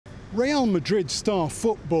Real Madrid star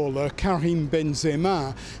footballer Karim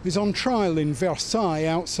Benzema is on trial in Versailles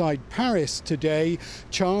outside Paris today,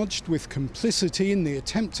 charged with complicity in the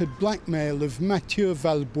attempted blackmail of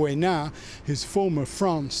Valbuena, his former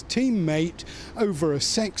France teammate, over a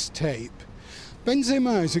sex tape.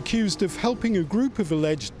 Benzema is accused of helping a group of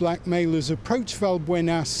alleged blackmailers approach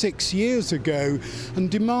Valbuena 6 years ago and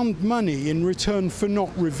demand money in return for not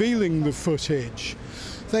revealing the footage.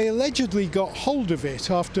 They allegedly got hold of it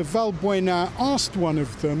after Valbuena asked one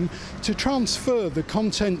of them to transfer the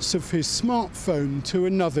contents of his smartphone to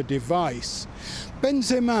another device.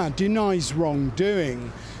 Benzema denies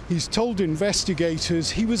wrongdoing. He's told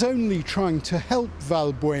investigators he was only trying to help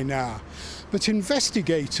Valbuena. But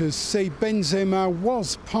investigators say Benzema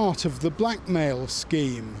was part of the blackmail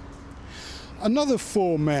scheme. Another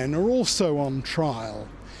 4 men are also on trial.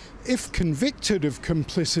 If convicted of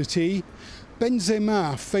complicity,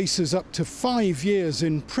 Benzema faces up to 5 years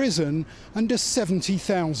in prison and a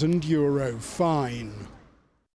 €70,000 fine.